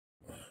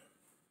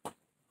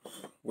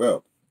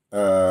Well,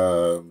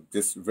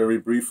 just very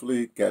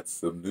briefly, got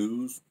some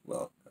news.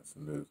 Well, got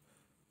some news.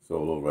 It's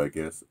all over, I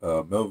guess.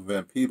 Melvin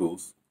Van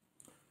Peebles,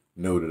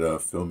 noted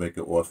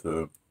filmmaker,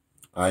 author.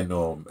 I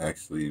know him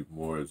actually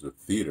more as a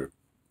theater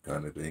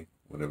kind of thing,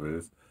 whatever it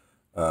is.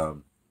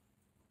 Um,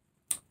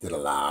 did a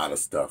lot of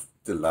stuff.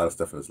 Did a lot of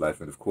stuff in his life,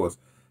 and of course,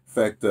 in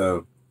fact,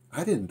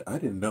 I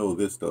didn't know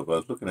this though. But I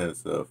was looking at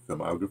his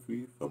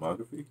filmography,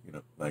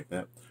 like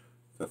that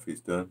stuff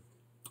he's done,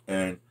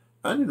 and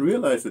I didn't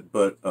realize it.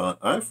 But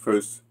I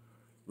first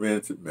ran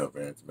into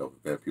Melvin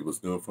Van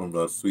Peebles, knew him from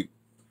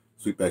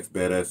Sweetback's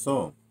Badass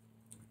Song.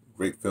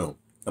 Great film.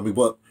 I mean,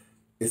 well,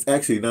 it's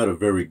actually not a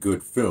very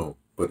good film,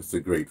 but it's a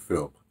great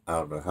film. I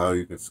don't know how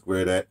you can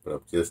square that, but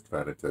I'm just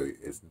trying to tell you,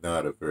 it's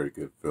not a very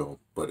good film,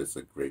 but it's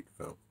a great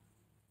film.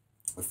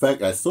 In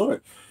fact, I saw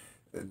it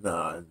in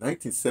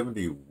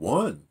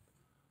 1971,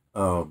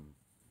 um,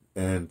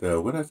 and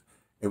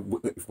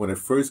when it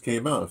first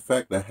came out. In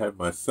fact, I had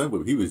my son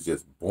with me. He was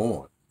just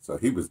born, so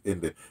he was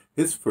in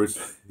his first.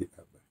 Yeah,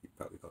 he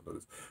probably don't know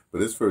this,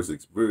 but his first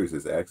experience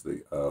is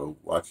actually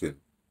watching,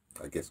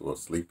 I guess, or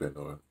sleeping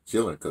or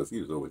chilling because he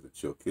was always a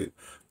chill kid.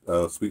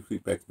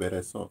 Sweetback's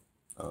Badass Song.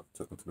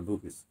 Took him to the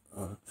movies.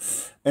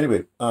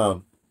 Anyway,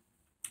 um,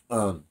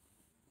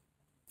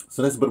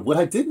 so that's. But what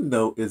I didn't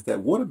know is that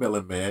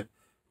Watermelon Man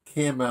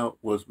came out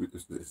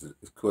because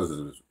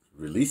his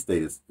release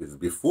date is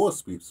before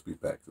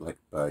Sweetback, like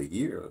by a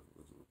year, or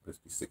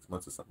must be 6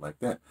 months or something like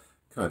that.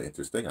 Kind of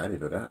interesting. I didn't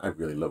know that. I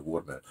really love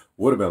Watermelon.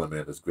 Watermelon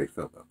Man is a great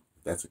film though.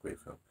 That's a great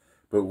film.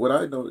 But what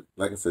I know,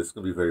 like I said, it's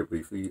gonna be very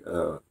briefly.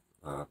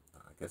 I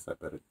guess I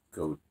better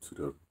go to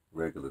the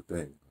regular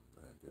thing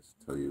and just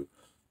tell you.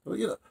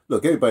 Well,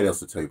 look, everybody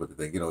else will tell you about the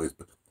thing.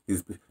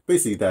 He's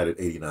basically died at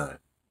 89.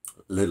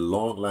 Lived a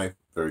long life,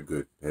 very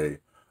good. Hey,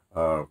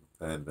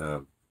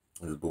 and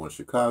he was born in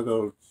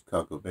Chicago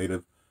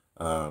native.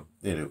 I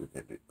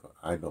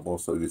know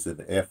also he was in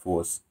the Air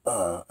Force.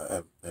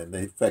 And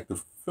in fact, the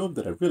film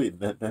that I really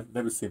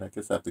never seen, I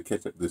guess I have to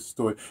catch up with this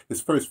story. His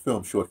first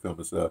film, short film,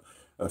 is a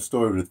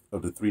story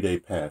of the 3 Day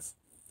Pass.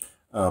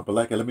 But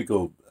let me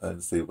go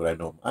and say what I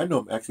know. I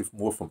know him actually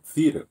more from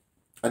theater.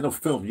 I know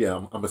film.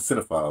 Yeah, I'm a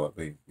cinephile. I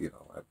mean,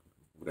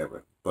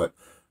 whatever. But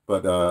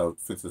for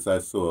instance, I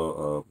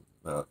saw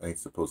Ain't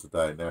Supposed to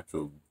Die a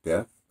Natural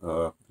Death.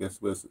 I guess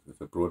it's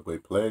a Broadway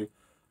play.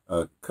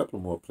 A couple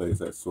more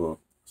plays I saw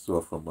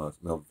from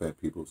Melvin Van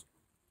Peebles.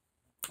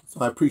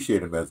 So I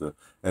appreciate him as a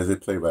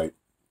playwright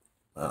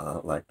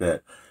like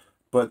that.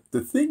 But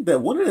the thing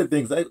that one of the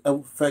things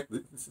in fact,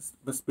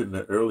 must have been in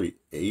the early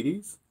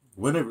 '80s,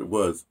 whenever it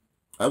was.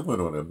 I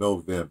went on a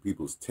Melvin Van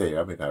Peebles tear.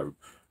 I mean, I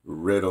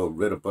read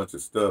a bunch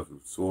of stuff,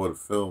 saw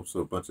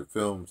a bunch of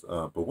films.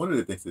 But one of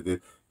the things he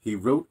did, he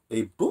wrote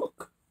a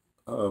book.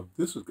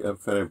 This was in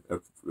fact a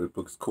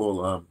book's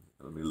called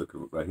let me look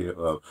at it right here.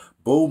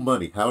 Bold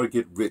Money: How to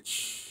Get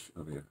Rich.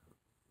 Let me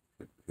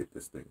hit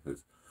this thing.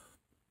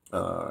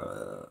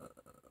 Uh,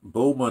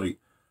 Bold Money.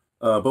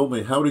 Bold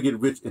Money: How to Get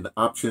Rich in the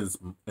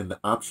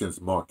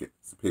options market.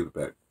 It's a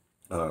paperback.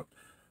 Uh,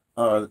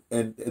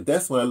 and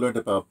that's when I learned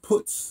about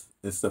puts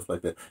and stuff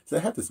like that. So I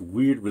have this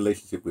weird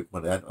relationship with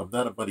money. I'm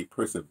not a money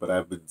person, but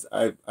I've been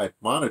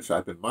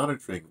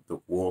monitoring the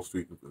Wall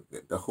Street,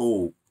 the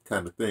whole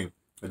kind of thing.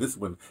 And this is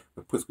when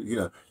puts,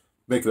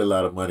 making a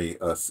lot of money.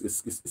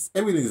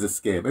 Everything is a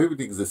scam.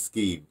 Everything is a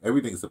scheme.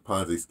 Everything is a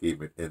Ponzi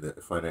scheme in the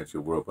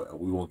financial world. But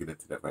we won't get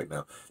into that right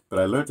now. But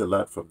I learned a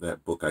lot from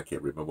that book. I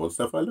can't remember all the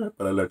stuff I learned,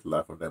 but I learned a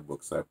lot from that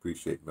book. So I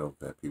appreciate Mel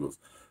Van Peebles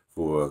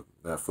for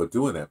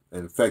doing that.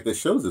 And in fact, it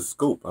shows the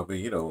scope. I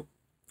mean,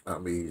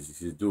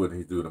 he's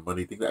doing a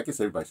money thing. I guess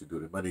everybody should do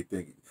the money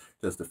thing.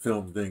 Does the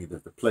film thing,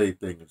 does the play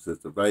thing, does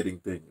the writing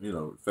thing.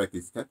 In fact,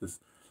 he's got this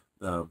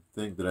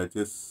thing that I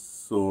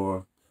just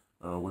saw.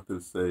 What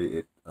to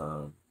say?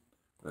 I'm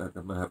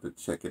gonna have to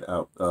check it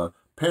out.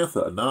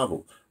 Panther, a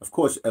novel. Of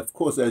course,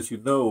 as you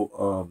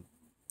know,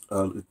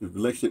 the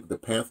relationship with the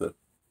Panther,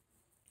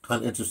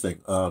 kind of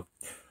interesting.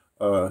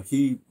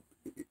 He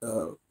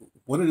uh,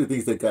 One of the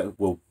things that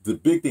the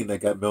big thing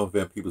that got Mel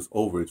Van Peebles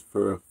over as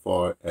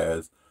far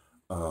as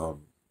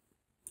um,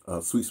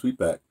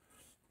 Sweetback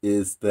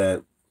is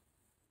that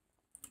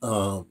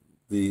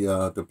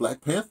the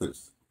Black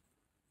Panthers,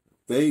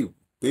 they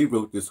they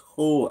wrote this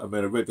whole. I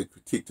mean, I read the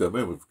critique. I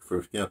remember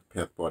first got the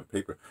Panther Party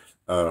paper.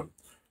 Um,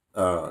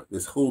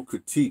 this whole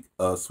critique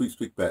of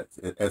Sweetback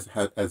as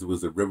it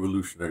was a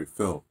revolutionary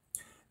film,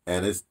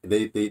 and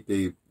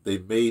they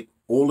made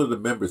all of the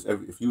members.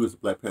 If you was a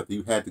Black Panther,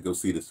 you had to go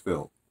see this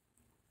film.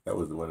 That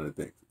was one of the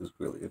things. It was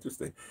really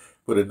interesting.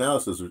 But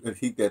analysis, and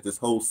he got this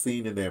whole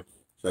scene in there.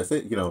 So I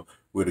said,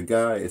 where the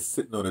guy is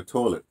sitting on the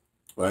toilet,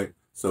 right?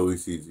 So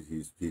he's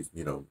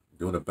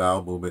doing a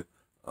bowel movement.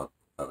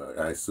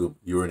 I assume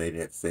urinating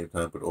at the same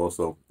time, but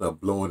also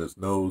blowing his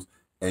nose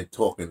and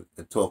talking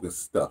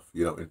stuff,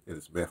 in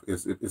his mouth.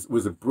 It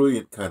was a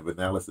brilliant kind of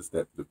analysis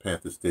that the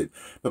Panthers did.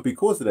 But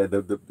because of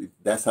that,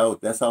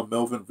 that's how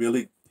Melvin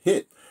really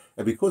hit.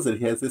 And because of it,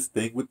 he has this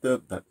thing with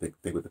the not thing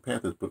with the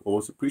Panthers, but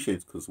also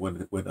appreciates because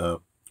when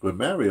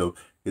Mario,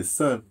 his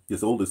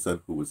oldest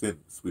son, who was in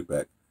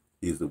Sweetback,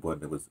 he's the one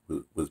that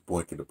was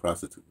boinking the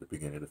prostitute in the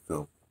beginning of the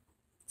film.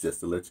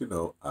 Just to let you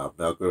know, I'm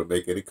not going to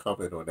make any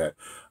comment on that.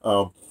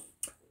 Um,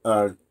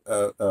 uh,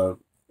 uh, uh,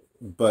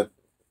 but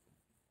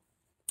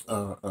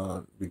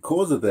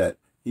because of that,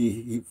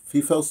 he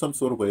felt some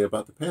sort of way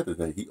about the Panthers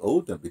that he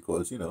owed them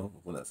because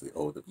when I say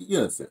owed them, you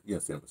understand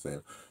what I'm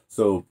saying.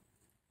 So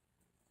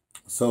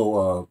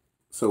so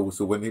so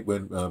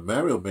when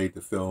Mario made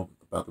the film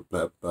about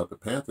the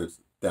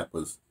Panthers, that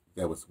was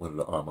one of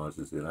the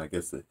homages, and I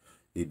guess that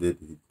he did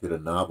a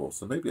novel.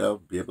 So maybe I'll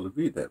be able to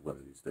read that one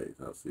of these days.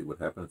 I'll see what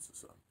happens.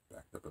 So I'm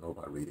backed up in all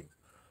my readings.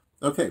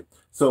 Okay,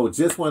 so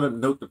just want to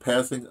note the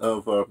passing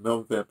of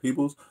Melvin Van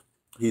Peebles.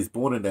 He's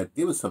born in that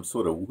there was some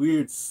sort of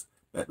weird,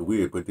 not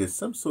weird, but there's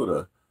some sort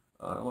of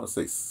I don't want to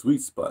say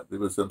sweet spot. There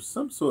was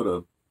some sort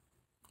of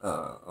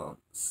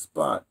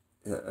spot.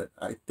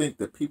 I think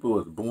that people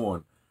was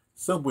born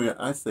somewhere.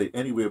 I say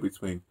anywhere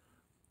between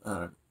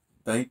uh,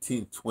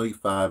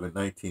 1925 and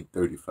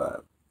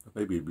 1935,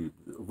 maybe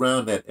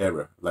around that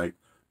era. Like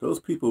those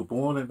people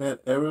born in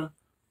that era,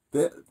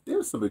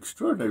 there's some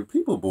extraordinary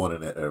people born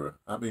in that era.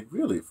 I mean,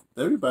 really,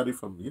 everybody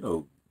from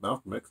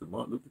Malcolm X and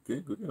Martin Luther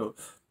King,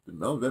 the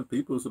Melvin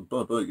Peoples, and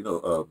what's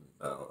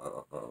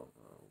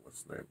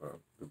his name?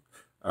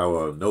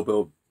 Our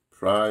Nobel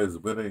Prize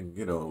winning,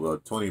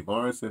 Toni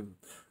Morrison,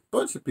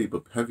 bunch of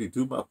people, Henry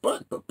Dumas,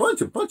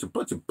 bunch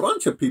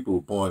of people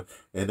were born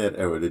in that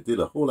era. They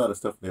did a whole lot of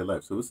stuff in their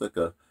life. So it's like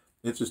a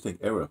interesting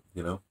era.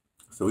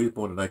 So he was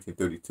born in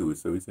 1932.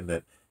 So he's in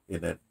that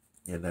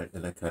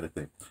kind of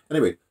thing.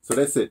 Anyway, so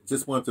that's it.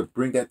 Just wanted to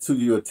bring that to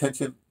your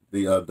attention.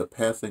 The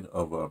passing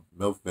of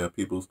Melvin Van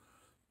Peebles.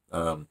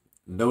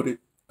 Noted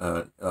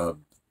the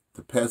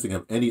passing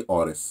of any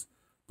artist,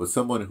 but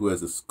someone who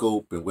has a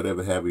scope and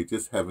whatever have you,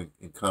 just having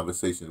in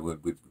conversation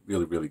with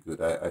really, really good.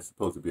 I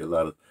suppose there'll be a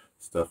lot of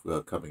stuff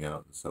coming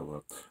out, and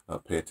so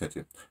pay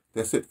attention.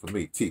 That's it for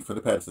me. T from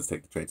the Pattersons.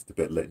 Take the train to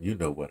Tibet, letting you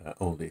know what I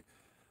only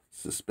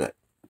suspect.